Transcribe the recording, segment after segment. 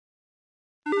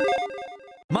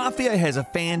Mafia has a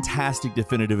fantastic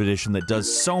definitive edition that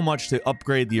does so much to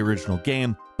upgrade the original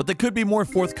game, but they could be more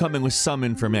forthcoming with some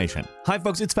information. Hi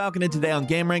folks, it's Falcon, and today on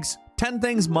gameranx, 10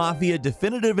 things Mafia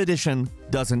Definitive Edition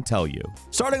doesn't tell you.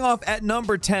 Starting off at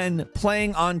number 10,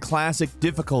 playing on classic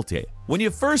difficulty. When you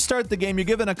first start the game, you're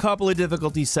given a couple of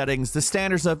difficulty settings, the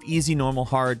standards of easy, normal,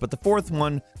 hard, but the fourth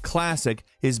one, classic,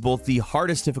 is both the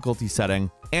hardest difficulty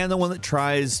setting and the one that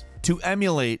tries to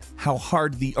emulate how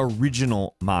hard the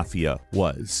original Mafia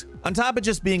was. On top of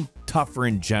just being tougher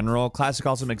in general, classic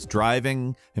also makes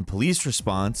driving and police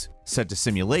response set to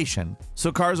simulation,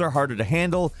 so cars are harder to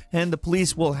handle and the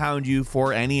police will hound you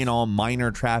for any and all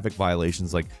minor traffic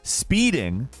violations like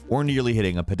speeding or nearly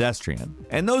hitting a pedestrian.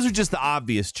 And those are just the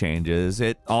obvious changes.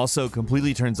 It also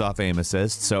completely turns off aim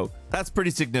assist, so that's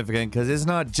pretty significant because it's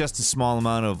not just a small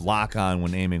amount of lock-on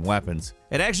when aiming weapons.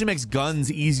 It actually makes guns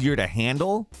easier to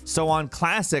handle, so on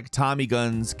classic, Tommy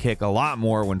guns kick a lot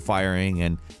more when firing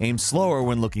and aim slower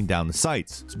when looking down the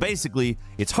sights. So basically,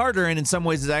 it's harder and in some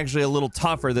ways it's actually a little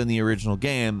tougher than the original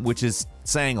game, which is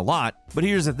saying a lot. But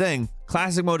here's the thing,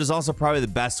 classic mode is also probably the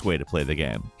best way to play the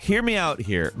game. Hear me out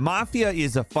here, Mafia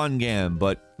is a fun game,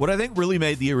 but what I think really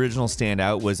made the original stand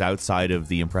out was outside of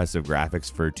the impressive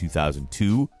graphics for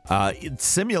 2002, its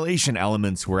simulation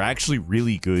elements were actually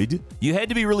really good. You had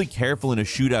to be really careful in a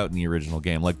shootout in the original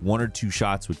game, like 1 or 2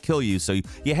 shots would kill you, so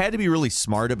you had to be really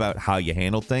smart about how you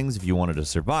handled things if you wanted to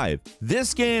survive.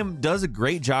 This game does a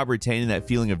great job retaining that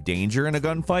feeling of danger in a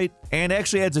gunfight, and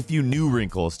actually adds a few new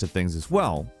wrinkles to things as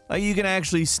well. You can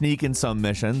actually sneak in some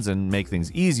missions and make things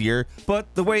easier,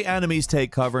 but the way enemies take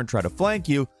cover and try to flank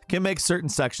you can make certain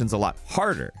sections a lot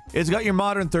harder. It's got your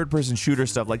modern third-person shooter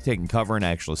stuff like taking cover and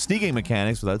actual sneaking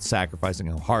mechanics without sacrificing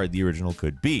how hard the original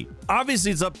could be.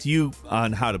 Obviously, it's up to you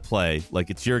on how to play, like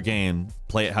it's your game,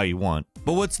 play it how you want.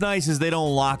 But what's nice is they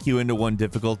don't lock you into one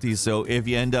difficulty, so if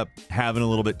you end up having a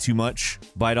little bit too much,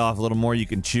 bite off a little more you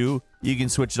can chew, you can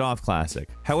switch it off classic.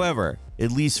 However,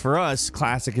 at least for us,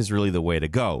 classic is really the way to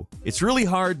go. It's really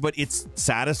hard, but it's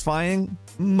satisfying,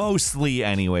 mostly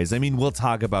anyways. I mean, we'll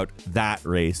talk about that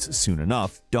race soon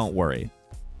enough, don't worry.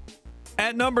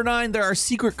 At number 9, there are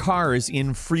secret cars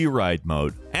in free ride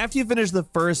mode. After you finish the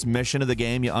first mission of the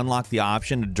game, you unlock the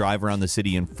option to drive around the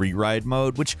city in free ride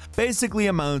mode, which basically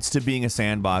amounts to being a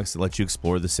sandbox that lets you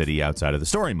explore the city outside of the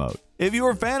story mode. If you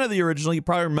were a fan of the original, you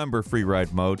probably remember free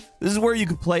ride mode. This is where you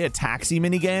could play a taxi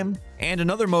minigame, and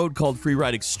another mode called Free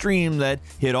Ride Extreme that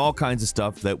hit all kinds of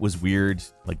stuff that was weird,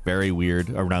 like very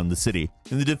weird, around the city.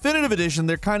 In the definitive edition,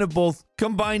 they're kind of both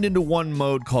combined into one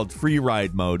mode called free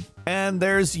ride mode, and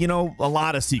there's, you know, a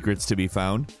lot of secrets to be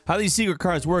found. How these secret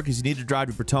cars work is you need to drive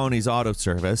to Bertoni's auto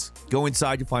service. Go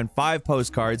inside, you find 5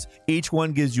 postcards. Each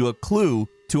one gives you a clue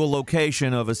to a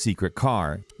location of a secret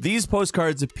car. These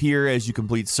postcards appear as you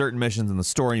complete certain missions in the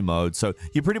story mode, so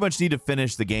you pretty much need to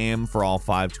finish the game for all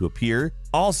 5 to appear.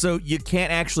 Also, you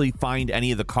can't actually find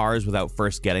any of the cars without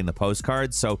first getting the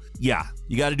postcards, so yeah,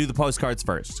 you gotta do the postcards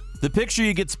first. The picture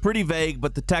you get's pretty vague,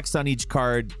 but the text on each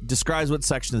card describes what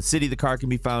section of the city the car can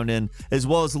be found in, as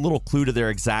well as a little clue to their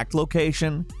exact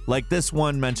location. Like this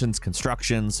one mentions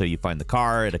construction, so you find the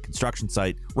car at a construction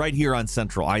site right here on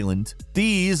Central Island.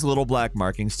 These little black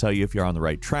markings tell you if you're on the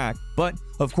right track, but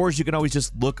of course you can always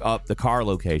just look up the car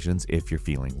locations if you're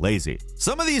feeling lazy.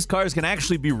 Some of these cars can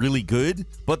actually be really good,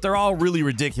 but they're all really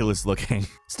ridiculous looking.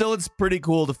 Still, it's pretty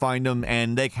cool to find them,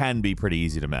 and they can be pretty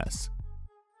easy to miss.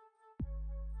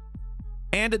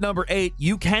 And at number 8,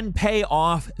 you can pay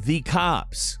off the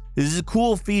cops. This is a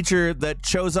cool feature that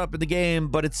shows up in the game,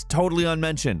 but it's totally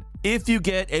unmentioned. If you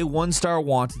get a 1-star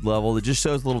wanted level that just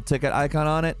shows a little ticket icon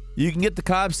on it, you can get the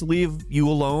cops to leave you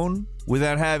alone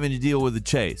without having to deal with the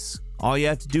chase. All you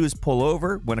have to do is pull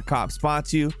over when a cop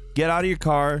spots you, get out of your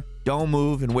car, don't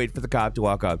move, and wait for the cop to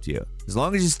walk up to you. As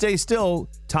long as you stay still,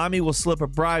 Tommy will slip a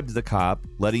bribe to the cop,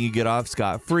 letting you get off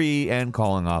scot-free and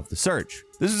calling off the search.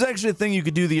 This is actually a thing you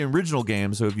could do in the original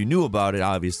game, so if you knew about it,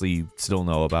 obviously you still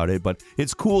know about it, but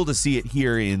it's cool to see it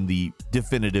here in the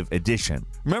definitive edition.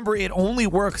 Remember, it only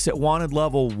works at wanted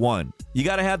level 1. You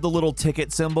gotta have the little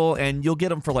ticket symbol, and you'll get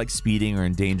them for like speeding or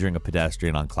endangering a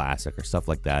pedestrian on classic or stuff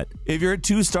like that. If you're at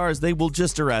 2 stars, they will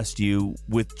just arrest you,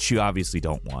 which you obviously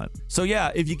don't want. So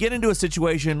yeah, if you get into a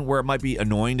situation where it might be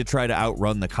annoying to try to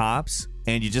outrun the cops,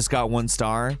 and you just got 1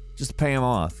 star, just pay them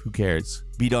off. Who cares?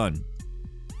 Be done.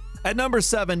 At number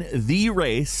 7, The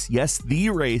Race. Yes, The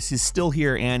Race is still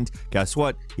here, and guess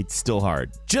what? It's still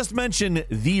hard. Just mention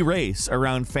The Race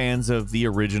around fans of the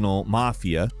original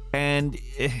Mafia, and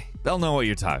they'll know what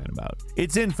you're talking about.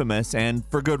 It's infamous, and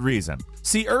for good reason.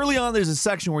 See, early on there's a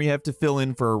section where you have to fill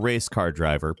in for a race car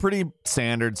driver. Pretty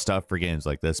standard stuff for games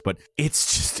like this, but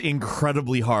it's just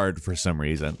incredibly hard for some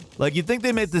reason. Like, you'd think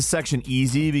they made this section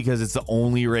easy because it's the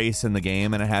only race in the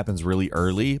game and it happens really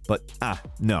early, but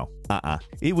no.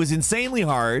 It was insanely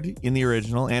hard in the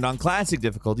original, and on classic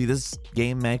difficulty, this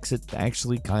game makes it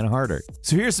actually kind of harder.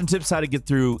 So here's some tips how to get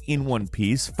through in one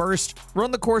piece. First,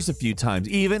 run the course a few times,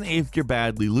 even if you're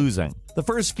badly losing. The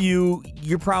first few,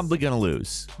 you're probably going to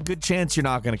lose. Good chance you're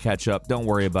not going to catch up. Don't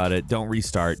worry about it. Don't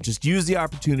restart. Just use the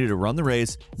opportunity to run the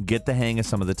race and get the hang of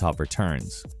some of the tougher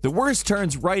turns. The worst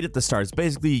turn's right at the start. It's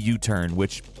basically a U-turn,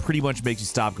 which pretty much makes you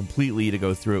stop completely to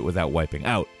go through it without wiping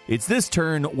out. It's this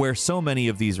turn where so many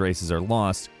of these races are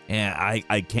lost, and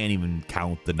I can't even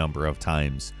count the number of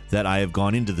times that I have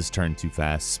gone into this turn too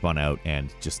fast, spun out,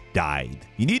 and just died.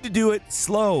 You need to do it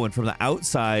slow, and from the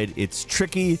outside, it's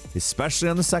tricky, especially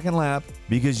on the second lap,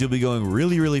 because you'll be going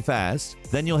really, really fast.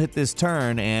 Then you'll hit this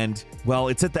turn, and, well,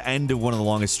 it's at the end of one of the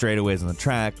longest straightaways on the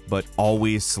track, but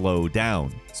always slow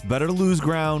down. It's better to lose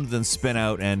ground than spin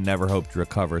out and never hope to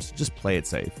recover, so just play it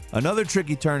safe. Another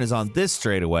tricky turn is on this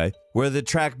straightaway, where the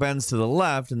track bends to the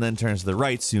left and then turns to the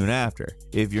right soon after.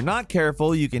 If you're not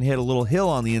careful, you can hit a little hill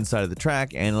on the inside of the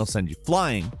track and it'll send you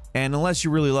flying, and unless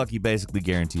you're really lucky, basically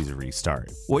guarantees a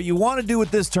restart. What you want to do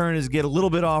with this turn is get a little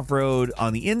bit off-road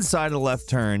on the inside of the left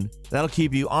turn. That'll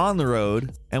keep you on the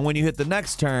road, and when you hit the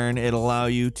next turn, it'll allow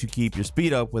you to keep your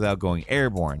speed up without going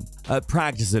airborne.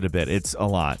 Practice it a bit, it's a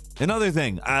lot. Another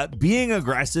thing, being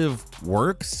aggressive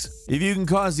works. If you can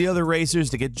cause the other racers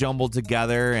to get jumbled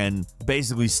together and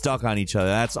basically stuck on each other,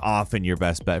 that's often your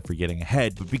best bet for getting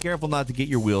ahead, but be careful not to get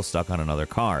your wheel stuck on another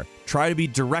car. Try to be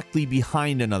directly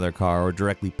behind another car or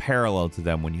directly parallel to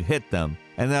them when you hit them,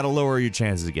 and that'll lower your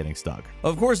chances of getting stuck.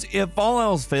 Of course, if all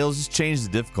else fails, just change the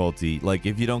difficulty. Like,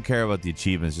 if you don't care about the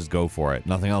achievements, just go for it.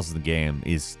 Nothing else in the game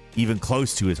is even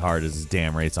close to as hard as this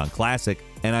damn race on Classic,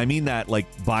 and I mean that,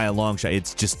 like, by a long shot.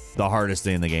 It's just the hardest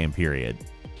thing in the game, period.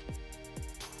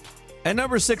 At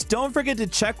number 6, don't forget to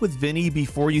check with Vinny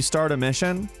before you start a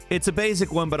mission. It's a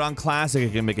basic one, but on Classic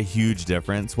it can make a huge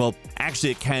difference. Well, actually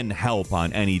it can help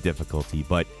on any difficulty,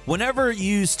 but whenever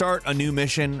you start a new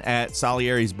mission at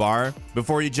Salieri's bar,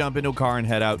 before you jump into a car and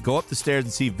head out, go up the stairs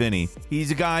and see Vinny.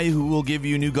 He's a guy who will give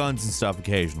you new guns and stuff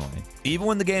occasionally. Even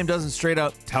when the game doesn't straight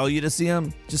out tell you to see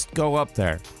him, just go up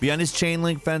there. Beyond his chain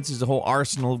link fence is a whole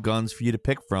arsenal of guns for you to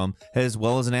pick from, as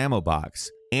well as an ammo box.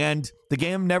 And the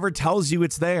game never tells you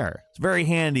it's there. It's very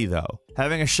handy, though.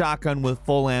 Having a shotgun with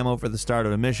full ammo for the start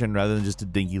of a mission rather than just a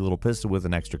dinky little pistol with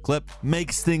an extra clip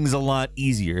makes things a lot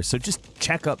easier, so just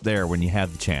check up there when you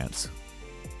have the chance.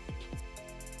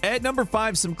 At number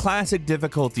 5, some classic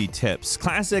difficulty tips.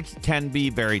 Classic can be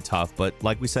very tough, but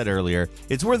like we said earlier,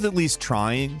 it's worth at least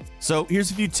trying. So here's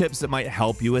a few tips that might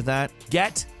help you with that.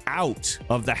 Get out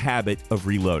of the habit of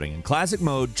reloading. In classic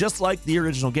mode, just like the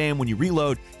original game, when you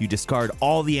reload, you discard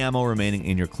all the ammo remaining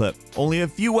in your clip. Only a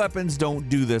few weapons don't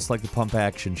do this, like the pump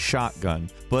action shotgun,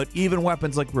 but even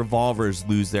weapons like revolvers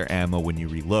lose their ammo when you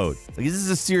reload. Like, this is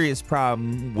a serious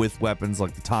problem with weapons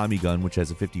like the Tommy gun, which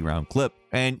has a 50-round clip,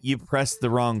 and you press the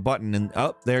wrong button and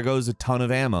there goes a ton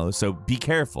of ammo, so be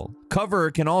careful.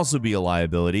 Cover can also be a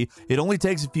liability. It only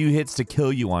takes a few hits to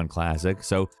kill you on Classic,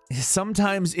 so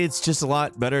sometimes it's just a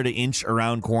lot better to inch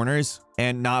around corners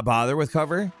and not bother with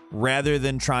cover, rather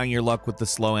than trying your luck with the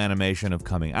slow animation of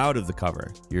coming out of the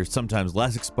cover. You're sometimes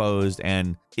less exposed,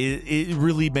 and it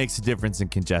really makes a difference in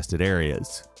congested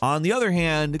areas. On the other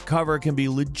hand, cover can be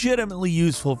legitimately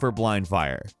useful for blind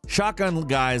fire. Shotgun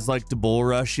guys like to bull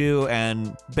rush you,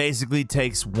 and basically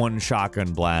takes one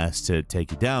shotgun blast to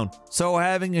take you down. So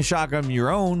having a shotgun of your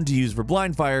own to use for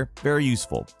blind fire, very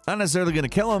useful. Not necessarily going to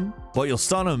kill them, but you'll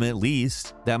stun them at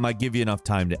least. That might give you enough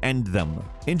time to end them.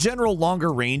 In general,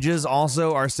 longer ranges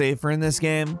also are safer in this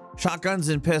game. Shotguns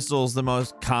and pistols, the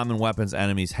most common weapons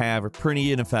enemies have, are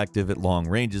pretty ineffective at long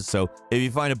ranges, so if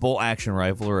you find a bolt action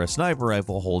rifle or a sniper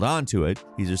rifle, hold on to it.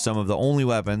 These are some of the only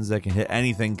weapons that can hit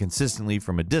anything consistently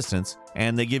from a distance,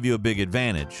 and they give you a big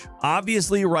advantage.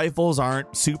 Obviously, rifles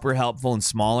aren't super helpful in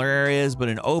smaller areas, but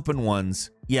in open ones,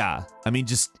 yeah, I mean,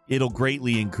 it'll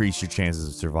greatly increase your chances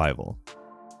of survival.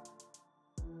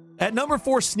 At number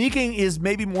 4, sneaking is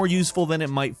maybe more useful than it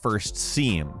might first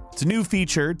seem. It's a new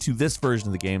feature to this version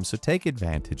of the game, so take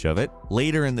advantage of it.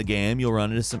 Later in the game, you'll run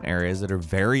into some areas that are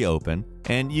very open,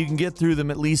 and you can get through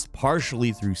them at least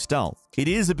partially through stealth. It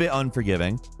is a bit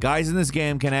unforgiving. Guys in this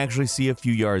game can actually see a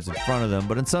few yards in front of them,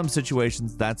 but in some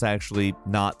situations, that's actually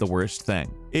not the worst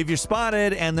thing. If you're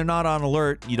spotted and they're not on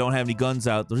alert, you don't have any guns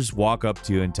out, they'll just walk up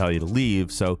to you and tell you to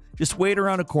leave. So just wait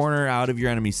around a corner out of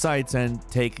your enemy's sights and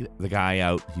take the guy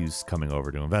out who's coming over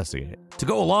to investigate. To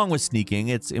go along with sneaking,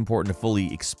 it's important to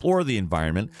fully explore the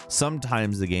environment.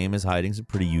 Sometimes the game is hiding some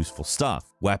pretty useful stuff.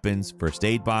 Weapons, first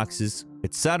aid boxes,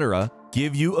 etc.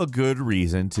 give you a good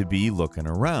reason to be looking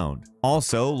around.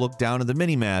 Also, look down at the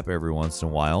minimap every once in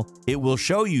a while. It will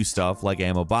show you stuff like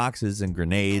ammo boxes and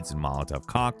grenades and Molotov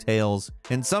cocktails.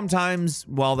 And sometimes,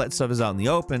 while that stuff is out in the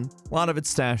open, a lot of it's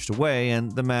stashed away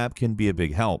and the map can be a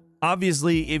big help.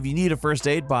 Obviously, if you need a first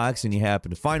aid box and you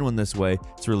happen to find one this way,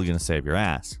 it's really going to save your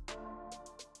ass.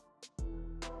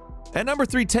 At number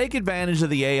 3, take advantage of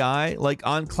the AI. Like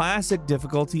on classic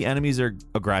difficulty, enemies are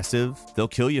aggressive, they'll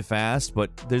kill you fast,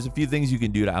 but there's a few things you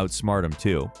can do to outsmart them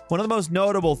too. One of the most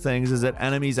notable things is that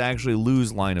enemies actually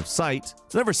lose line of sight.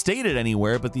 It's never stated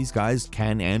anywhere, but these guys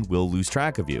can and will lose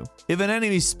track of you. If an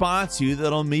enemy spots you,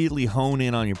 they'll immediately hone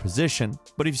in on your position,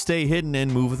 but if you stay hidden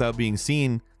and move without being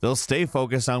seen, they'll stay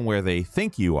focused on where they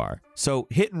think you are. So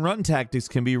hit and run tactics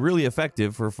can be really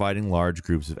effective for fighting large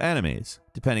groups of enemies,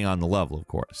 depending on the level, of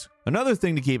course. Another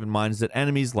thing to keep in mind is that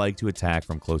enemies like to attack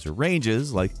from closer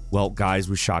ranges, like, well, guys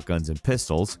with shotguns and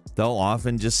pistols. They'll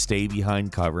often just stay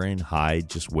behind cover and hide,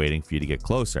 just waiting for you to get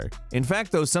closer. In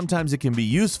fact, though, sometimes it can be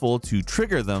useful to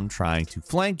trigger them trying to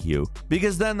flank you,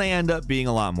 because then they end up being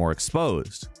a lot more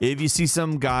exposed. If you see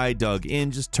some guy dug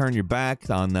in, just turn your back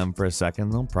on them for a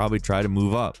second, they'll probably try to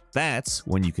move up. That's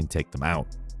when you can take them out.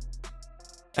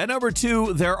 At number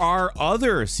 2, there are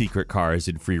other secret cars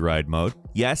in free ride mode.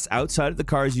 Yes, outside of the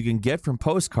cars you can get from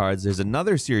postcards, there's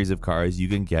another series of cars you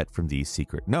can get from these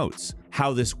secret notes.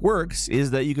 How this works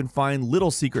is that you can find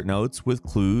little secret notes with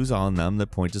clues on them that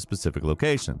point to specific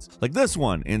locations. Like this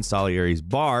one in Salieri's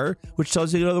bar, which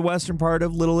tells you to go to the western part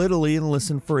of Little Italy and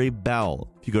listen for a bell.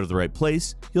 If you go to the right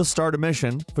place, you'll start a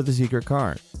mission for the secret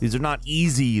car. These are not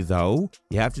easy though.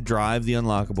 You have to drive the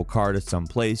unlockable car to some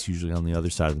place, usually on the other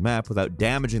side of the map, without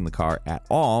damaging the car at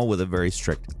all, with a very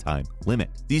strict time limit.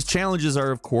 These challenges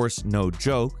are of course no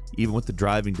joke. Even with the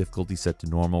driving difficulty set to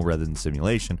normal rather than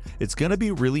simulation, it's going to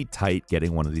be really tight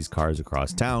getting one of these cars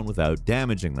across town without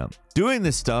damaging them. Doing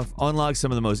this stuff unlocks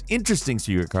some of the most interesting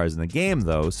secret cars in the game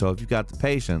though, so if you've got the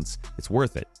patience, it's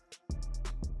worth it.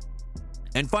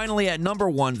 And finally, at number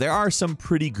 1, there are some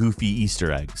pretty goofy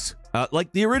Easter eggs.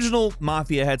 Like the original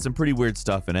Mafia had some pretty weird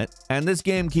stuff in it, and this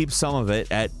game keeps some of it,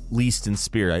 at least in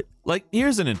spirit. Like,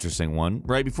 here's an interesting one.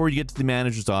 Right before you get to the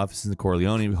manager's office in the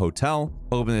Corleone Hotel,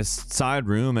 open this side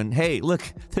room, and hey, look,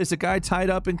 there's a guy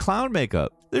tied up in clown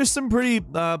makeup. There's some pretty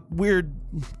weird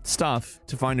stuff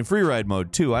to find in free ride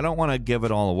mode too. I don't want to give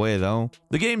it all away though.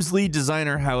 The game's lead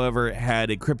designer, however, had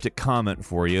a cryptic comment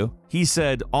for you. He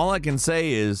said, "All I can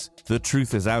say is the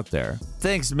truth is out there."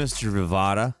 Thanks, Mr.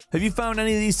 Vivada. Have you found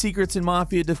any of these secrets in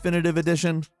Mafia Definitive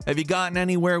Edition? Have you gotten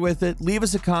anywhere with it? Leave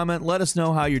us a comment. Let us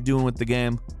know how you're doing with the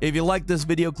game. If you like this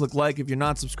video, click like. If you're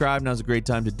not subscribed, now's a great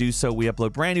time to do so. We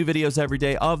upload brand new videos every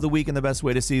day of the week, and the best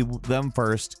way to see them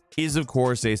first is, of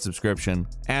course, a subscription.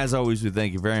 As always, we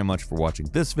thank you very much for watching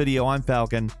this video. I'm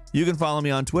Falcon. You can follow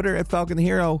me on Twitter at Falcon the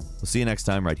Hero. We'll see you next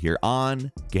time right here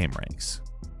on Game Ranks.